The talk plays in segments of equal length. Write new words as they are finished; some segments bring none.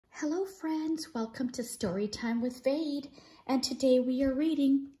Hello friends, welcome to Storytime with Vade, and today we are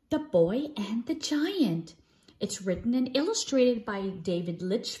reading The Boy and the Giant. It's written and illustrated by David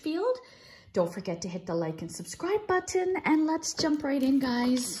Litchfield. Don't forget to hit the like and subscribe button, and let's jump right in,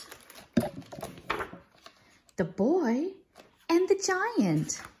 guys. The Boy and the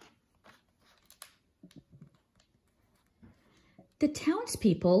Giant. The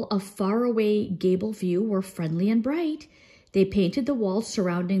townspeople of faraway Gableview were friendly and bright. They painted the walls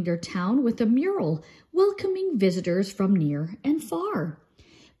surrounding their town with a mural, welcoming visitors from near and far.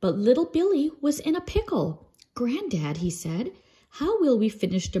 But little Billy was in a pickle. "Grandad," he said, "how will we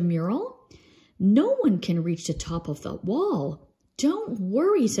finish the mural? No one can reach the top of the wall." "Don't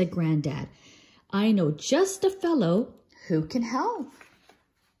worry," said Grandad. "I know just a fellow who can help."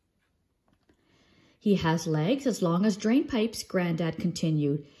 "He has legs as long as drainpipes," Grandad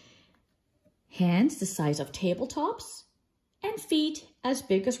continued. "Hands the size of tabletops, and feet as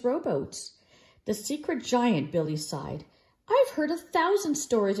big as rowboats." "The secret giant," Billy sighed. "I've heard 1,000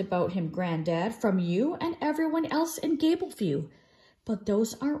 stories about him, Grandad, from you and everyone else in Gableview. But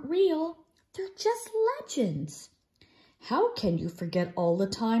those aren't real. They're just legends." "How can you forget all the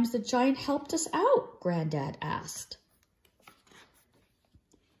times the giant helped us out?" Grandad asked.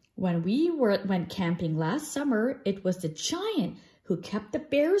 "When we went camping last summer, it was the giant who kept the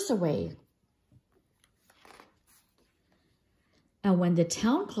bears away. And when the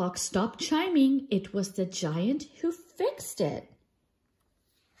town clock stopped chiming, it was the giant who fixed it.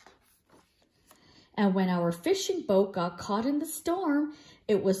 And when our fishing boat got caught in the storm,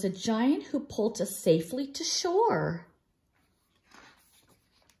 it was the giant who pulled us safely to shore.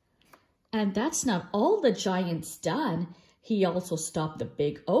 And that's not all the giant's done. He also stopped the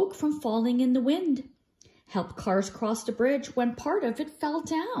big oak from falling in the wind, helped cars cross the bridge when part of it fell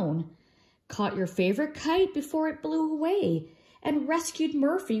down, caught your favorite kite before it blew away, and rescued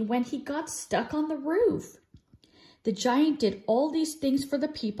Murphy when he got stuck on the roof. The giant did all these things for the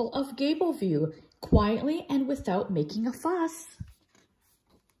people of Gableview, quietly and without making a fuss."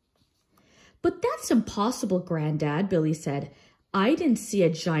 "But that's impossible, Grandad," Billy said. "I didn't see a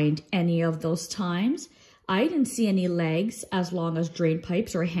giant any of those times. I didn't see any legs as long as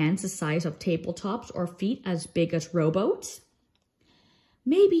drainpipes or hands the size of tabletops or feet as big as rowboats."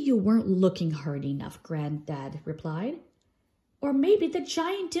 "Maybe you weren't looking hard enough," Grandad replied. "Or maybe the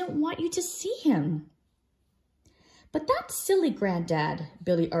giant didn't want you to see him." "But that's silly, Grandad,"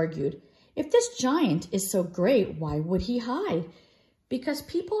 Billy argued. "If this giant is so great, why would he hide? Because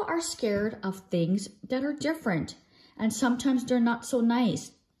people are scared of things that are different, and sometimes they're not so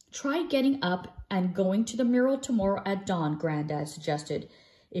nice. Try getting up and going to the mural tomorrow at dawn," Grandad suggested.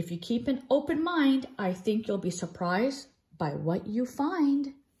 "If you keep an open mind, I think you'll be surprised by what you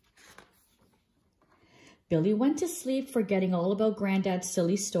find." Billy went to sleep, forgetting all about Grandad's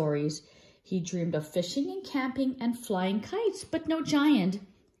silly stories. He dreamed of fishing and camping and flying kites, but no giant.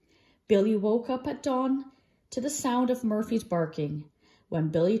 Billy woke up at dawn to the sound of Murphy's barking. When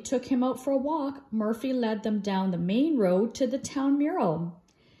Billy took him out for a walk, Murphy led them down the main road to the town mural.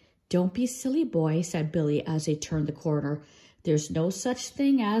 "Don't be silly, boy," said Billy as they turned the corner. "There's no such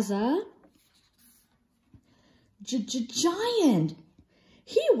thing as a giant.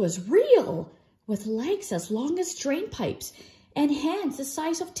 He was real, with legs as long as drainpipes, and hands the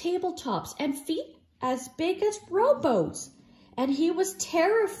size of tabletops, and feet as big as rowboats. And he was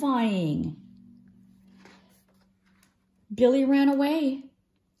terrifying." Billy ran away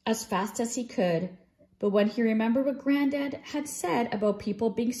as fast as he could, but when he remembered what Grandad had said about people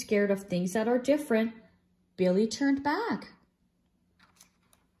being scared of things that are different, Billy turned back.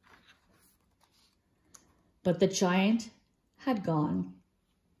 But the giant had gone.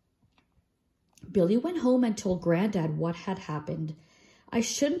 Billy went home and told Grandad what had happened. "I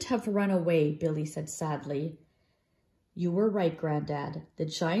shouldn't have run away," Billy said sadly. "You were right, Grandad. The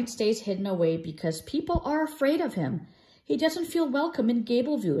giant stays hidden away because people are afraid of him. He doesn't feel welcome in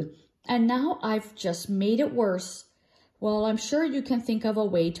Gableview, and now I've just made it worse." "Well, I'm sure you can think of a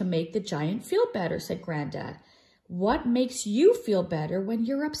way to make the giant feel better," said Grandad. "What makes you feel better when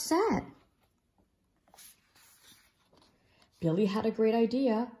you're upset?" Billy had a great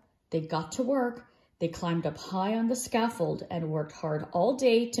idea. They got to work. They climbed up high on the scaffold and worked hard all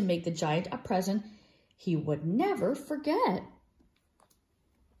day to make the giant a present he would never forget.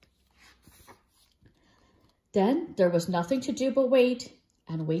 Then there was nothing to do but wait,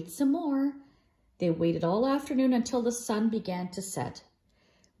 and wait some more. They waited all afternoon until the sun began to set.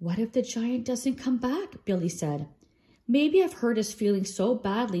 "What if the giant doesn't come back?" Billy said. "Maybe I've hurt his feelings so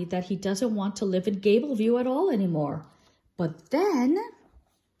badly that he doesn't want to live in Gableview at all anymore." But then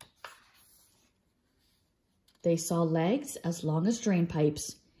they saw legs as long as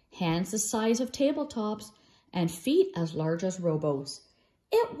drainpipes, hands the size of tabletops, and feet as large as rowboats.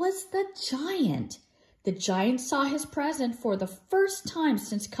 It was the giant. The giant saw his present for the first time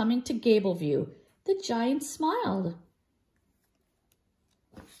since coming to Gableview. The giant smiled.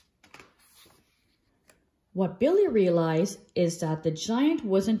 What Billy realized is that the giant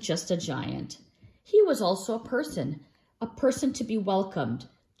wasn't just a giant. He was also a person to be welcomed,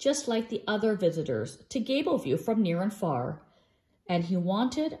 just like the other visitors to Gableview from near and far. And he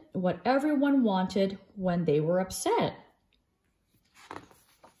wanted what everyone wanted when they were upset.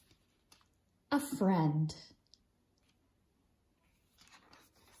 A friend.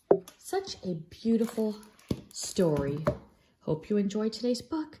 Such a beautiful story. Hope you enjoyed today's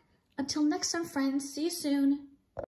book. Until next time, friends, see you soon.